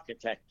 including the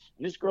architect.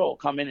 And this girl will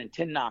come in and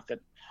tin knock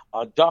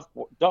a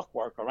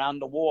ductwork around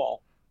the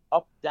wall,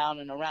 up, down,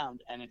 and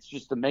around, and it's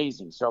just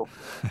amazing. So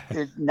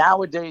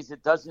nowadays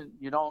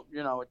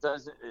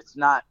it's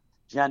not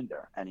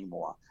gender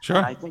anymore. Sure.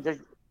 And I think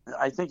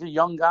a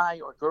young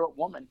guy or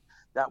woman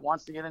that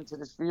wants to get into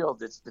this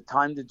field, it's the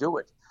time to do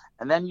it.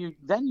 And then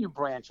you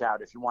branch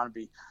out if you want to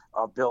be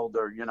a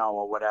builder,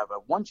 or whatever.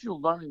 Once you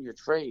learn your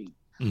trade,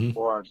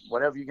 or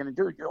whatever you're going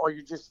to do, or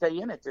you just stay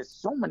in it. There's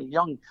so many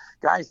young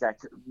guys that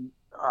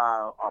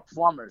are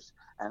plumbers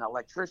and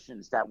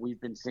electricians that we've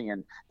been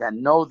seeing that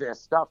know their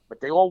stuff, but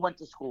they all went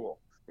to school.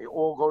 They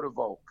all go to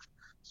Voc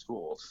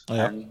schools,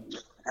 and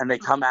they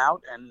come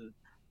out. And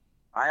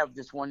I have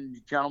this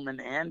one gentleman,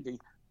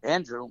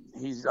 Andrew.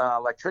 He's an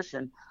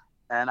electrician,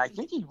 and I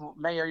think he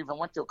may have even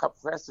went to a couple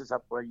classes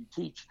up where you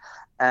teach,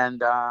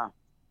 and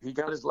he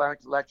got his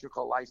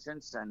electrical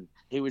license, and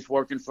he was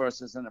working for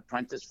us as an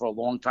apprentice for a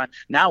long time.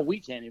 Now we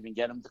can't even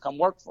get him to come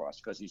work for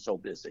us because he's so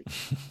busy.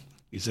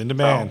 He's in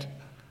demand. So,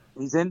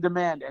 he's in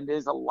demand, and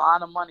there's a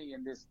lot of money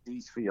in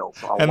these fields.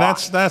 And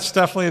that's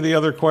definitely the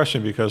other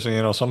question, because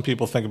some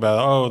people think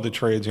about the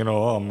trades.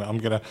 I'm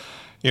gonna,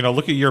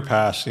 look at your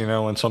past.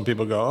 And some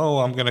people go,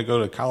 I'm gonna go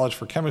to college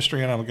for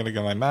chemistry, and I'm gonna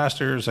get my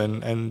master's.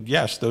 And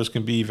yes, those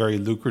can be very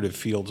lucrative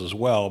fields as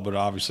well. But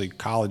obviously,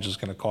 college is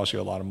going to cost you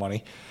a lot of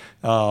money.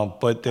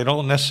 But they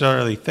don't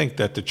necessarily think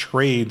that the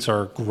trades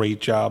are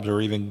great jobs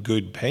or even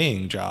good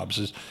paying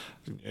jobs.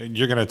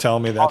 You're going to tell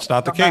me that's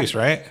not the case,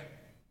 right?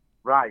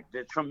 Right.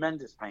 They're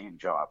tremendous paying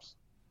jobs.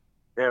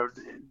 They're,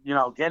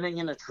 getting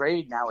in a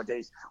trade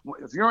nowadays.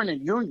 If you're in a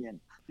union,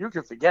 you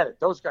can forget it.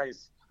 Those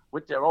guys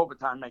with their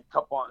overtime make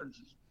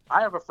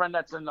I have a friend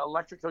that's in the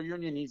electrical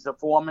union. He's a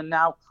foreman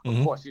now.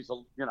 Of course, he's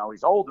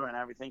older and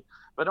everything,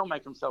 but he'll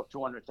make himself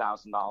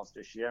 $200,000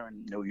 this year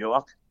in New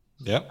York.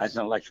 Yep. As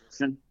an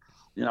electrician,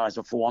 as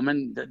a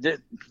foreman.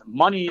 The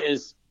money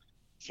is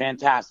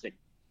fantastic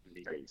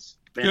these days.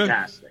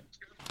 Fantastic.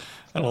 Good.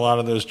 And a lot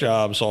of those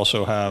jobs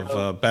also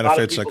have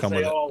benefits that come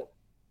with it. Oh,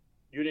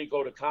 you didn't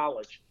go to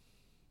college.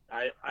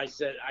 I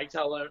said, I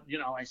tell her,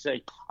 I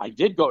say, I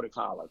did go to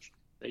college.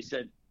 They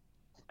said,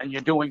 and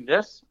you're doing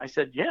this? I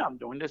said, yeah, I'm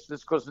doing this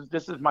because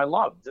this is my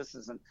love.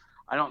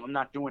 I'm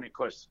not doing it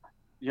because,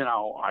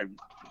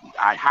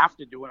 I have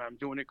to do it. I'm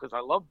doing it because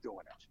I love doing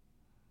it.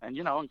 And,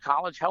 and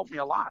college helped me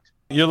a lot.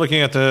 You're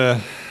looking at the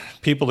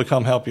people to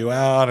come help you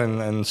out,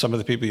 and some of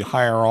the people you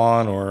hire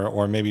on,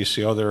 or maybe you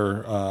see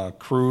other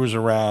crews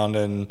around,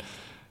 and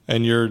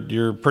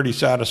you're pretty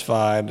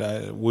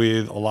satisfied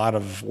with a lot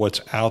of what's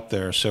out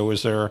there. So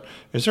is there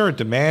a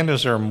demand?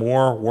 Is there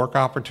more work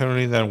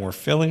opportunity than we're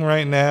filling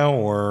right now,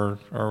 or?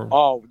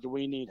 Oh,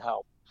 we need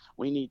help.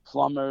 We need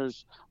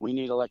plumbers. We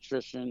need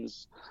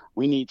electricians.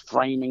 We need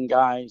framing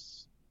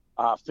guys.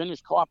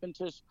 Finished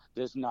carpenters,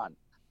 there's none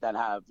that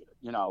have,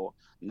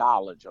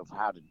 knowledge of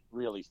how to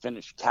really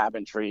finish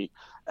cabinetry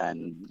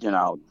and,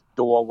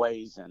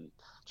 doorways and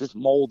just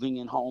molding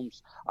in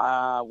homes.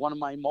 One of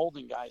my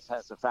molding guys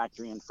has a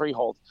factory in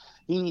Freehold.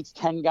 He needs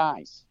 10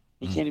 guys.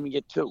 He can't even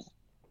get 2.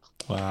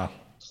 Wow.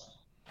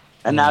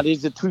 And now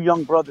these are 2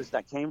 young brothers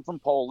that came from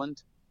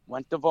Poland,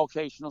 went to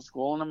vocational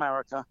school in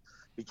America,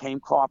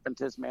 became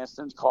carpenters,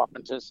 masters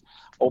carpenters,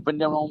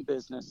 opened their own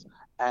business,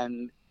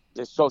 and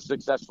they're so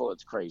successful,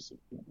 it's crazy.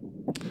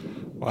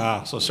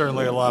 Wow. So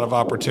certainly a lot of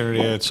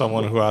opportunity at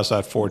someone who has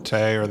that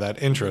forte or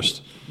that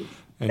interest.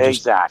 And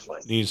exactly.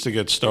 Just needs to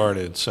get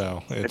started.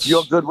 So if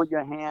you're good with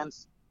your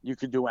hands, you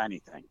can do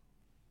anything.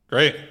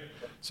 Great.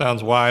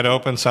 Sounds wide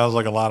open. Sounds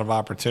like a lot of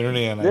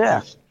opportunity. And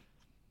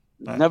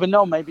never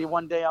know. Maybe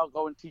one day I'll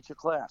go and teach a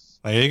class.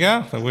 There you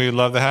go. We'd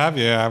love to have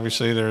you.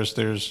 Obviously,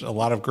 there's a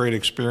lot of great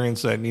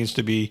experience that needs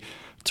to be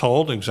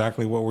told,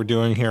 exactly what we're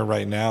doing here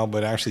right now,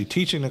 but actually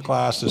teaching the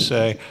class to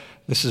say,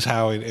 this is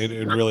how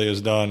it really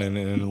is done, and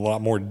in a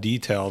lot more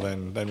detail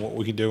than what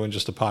we can do in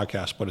just a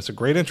podcast. But it's a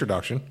great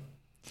introduction.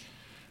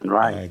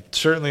 Right. I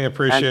certainly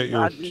appreciate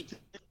your...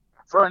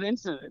 For an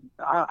incident,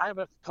 I have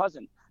a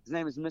cousin. His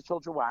name is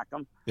Mitchell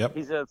Joachim. Yep.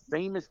 He's a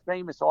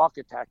famous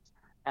architect,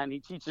 and he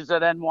teaches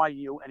at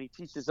NYU, and he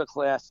teaches a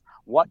class,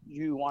 what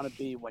you want to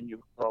be when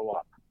you grow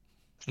up.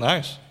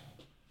 Nice.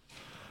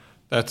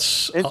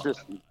 That's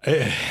interesting.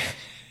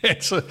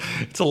 It's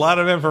a lot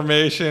of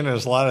information.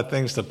 There's a lot of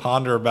things to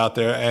ponder about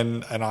there,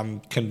 and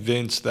I'm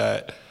convinced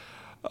that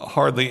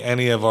hardly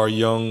any of our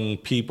young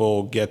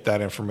people get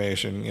that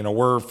information.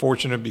 We're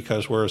fortunate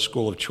because we're a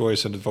school of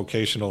choice in the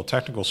vocational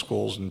technical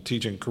schools and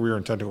teaching career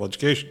and technical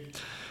education,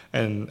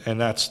 and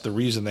that's the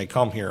reason they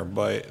come here.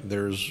 But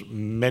there's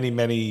many,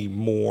 many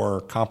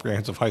more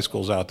comprehensive high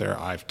schools out there.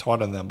 I've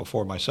taught in them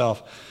before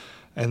myself,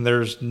 and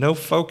there's no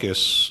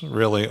focus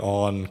really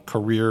on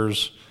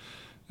careers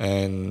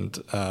and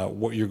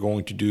what you're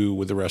going to do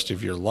with the rest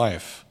of your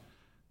life.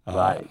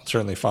 Right.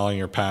 Certainly following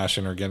your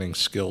passion or getting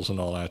skills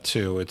and all that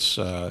too. It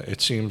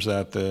seems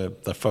that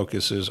the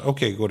focus is,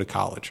 okay, go to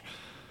college.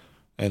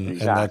 And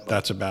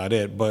that's about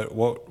it. But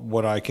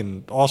what I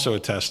can also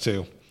attest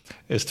to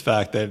is the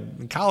fact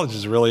that college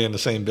is really in the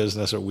same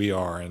business that we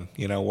are. And,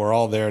 we're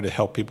all there to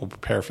help people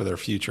prepare for their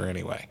future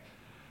anyway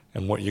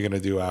and what you're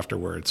going to do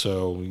afterwards.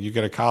 So you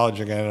go to college,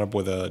 you're going to end up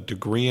with a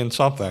degree in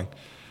something.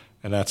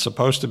 And that's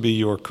supposed to be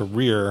your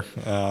career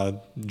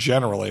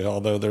generally,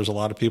 although there's a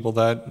lot of people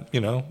that,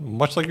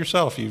 much like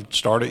yourself, you've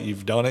started,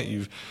 you've done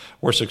it,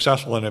 were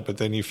successful in it, but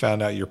then you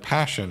found out your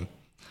passion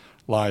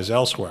lies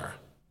elsewhere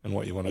in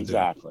what you want to do.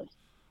 Exactly.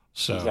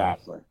 So,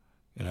 exactly.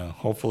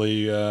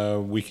 Hopefully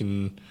we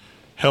can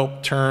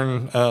help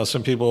turn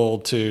some people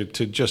to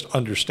just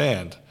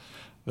understand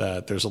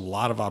that there's a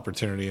lot of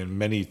opportunity in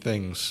many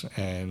things.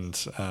 And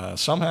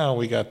somehow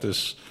we got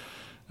this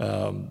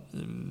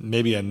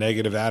maybe a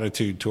negative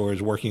attitude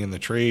towards working in the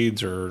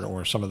trades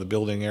or some of the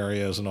building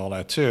areas and all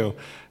that too,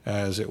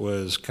 as it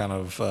was kind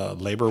of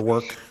labor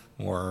work,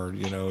 or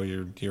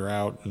you're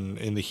out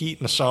in the heat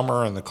in the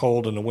summer and the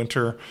cold in the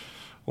winter,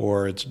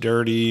 or it's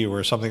dirty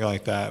or something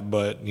like that.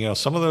 But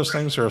some of those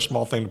things are a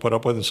small thing to put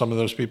up with, and some of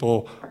those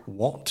people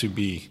want to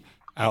be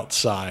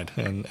outside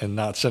and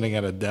not sitting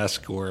at a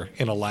desk or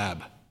in a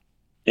lab.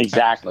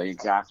 Exactly.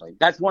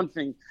 That's one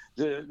thing.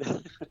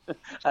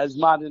 As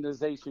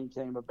modernization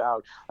came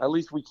about, at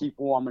least we keep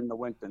warm in the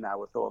winter now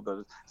with all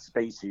the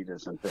space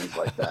heaters and things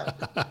like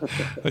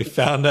that. We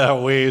found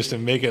out ways to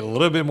make it a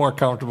little bit more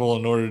comfortable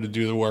in order to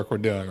do the work we're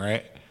doing,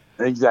 right?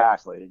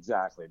 Exactly.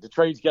 The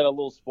trades get a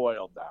little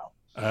spoiled now.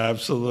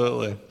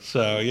 Absolutely.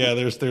 So yeah,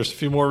 there's a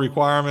few more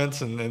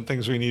requirements and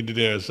things we need to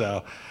do.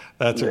 So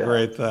that's a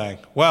great thing.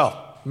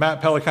 Well,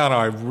 Matt Pellicano,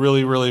 I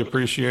really, really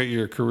appreciate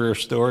your career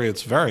story.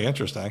 It's very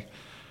interesting.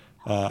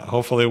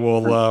 Hopefully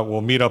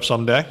we'll meet up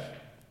someday.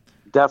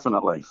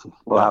 Definitely.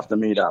 We'll have to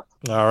meet up.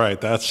 All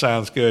right. That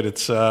sounds good.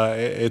 It's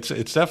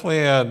definitely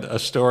a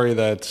story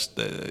that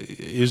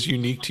is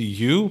unique to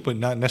you, but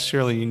not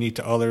necessarily unique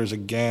to others.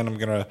 Again, I'm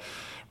going to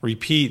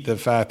repeat the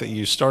fact that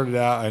you started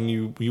out and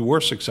you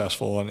were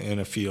successful in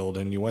a field,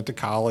 and you went to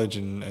college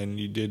and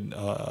you did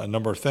a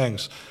number of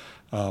things,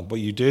 but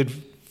you did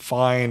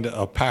find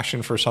a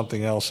passion for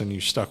something else, and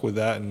you stuck with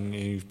that, and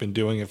you've been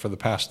doing it for the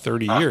past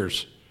 30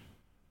 years.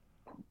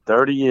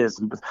 30 years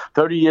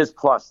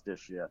plus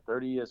this year.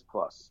 30 years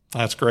plus.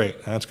 That's great.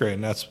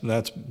 And that's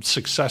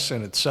success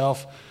in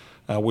itself.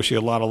 I wish you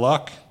a lot of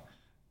luck,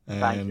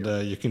 and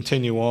you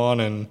continue on.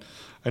 And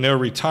I know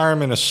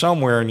retirement is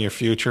somewhere in your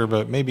future,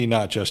 but maybe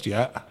not just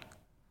yet.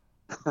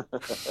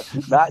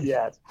 Not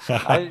yet.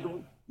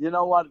 You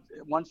know what?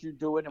 Once you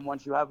do it and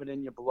once you have it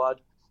in your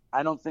blood,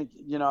 I don't think,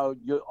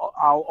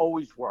 I'll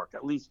always work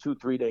at least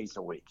 2-3 days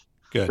a week.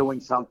 Good. Doing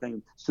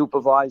something,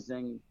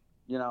 supervising,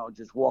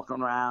 just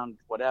walking around,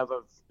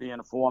 whatever, being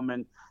a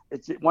foreman.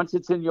 Once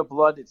it's in your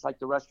blood, it's like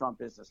the restaurant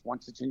business.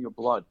 Once it's in your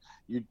blood,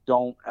 you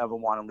don't ever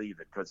want to leave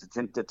it, because it's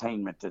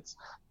entertainment. It's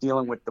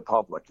dealing with the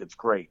public. It's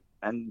great.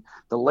 And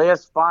the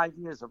last 5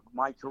 years of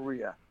my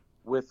career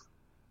with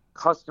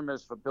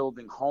customers for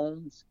building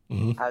homes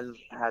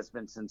has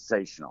been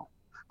sensational.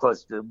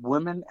 Because the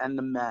women and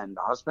the men,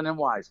 the husband and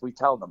wives, we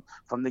tell them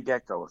from the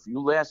get-go, if you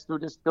last through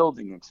this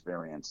building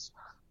experience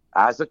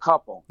as a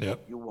couple,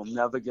 you will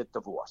never get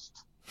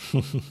divorced.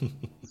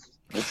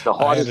 It's the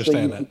hardest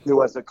thing you can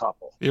do as a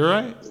couple. You're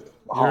right.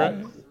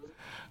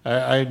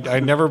 I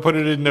never put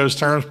it in those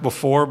terms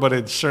before, but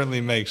it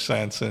certainly makes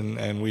sense.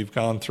 And we've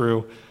gone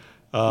through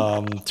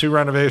 2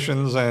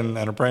 renovations and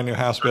a brand new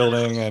house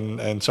building,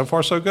 and so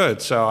far so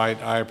good. So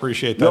I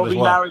appreciate that as well.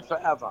 You'll be married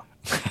forever.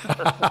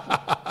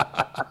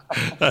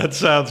 That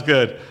sounds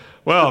good.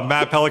 Well,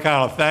 Matt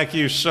Pellicano, thank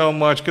you so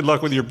much. Good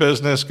luck with your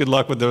business. Good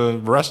luck with the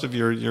rest of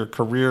your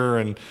career.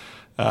 And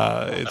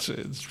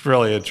it's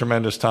really a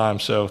tremendous time.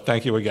 So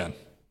thank you again.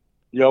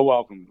 You're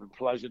welcome. A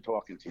pleasure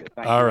talking to you.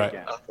 Thank you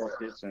again. Talk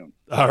to you soon.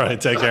 All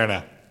right. Take care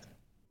now.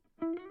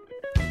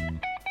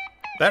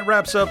 That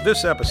wraps up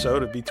this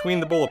episode of Between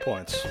the Bullet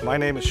Points. My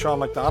name is Sean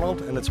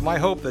McDonald, and it's my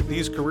hope that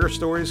these career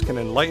stories can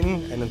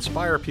enlighten and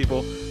inspire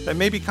people that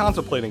may be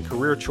contemplating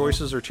career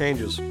choices or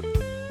changes.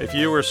 If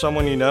you or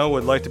someone you know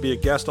would like to be a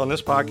guest on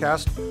this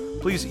podcast,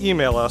 please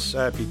email us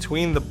at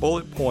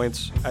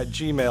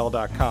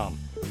betweenthebulletpoints@gmail.com.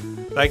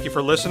 Thank you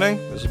for listening.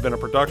 This has been a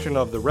production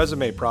of the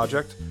Resume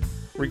Project,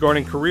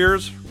 regarding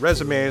careers,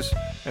 resumes,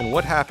 and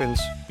what happens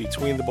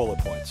between the bullet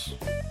points.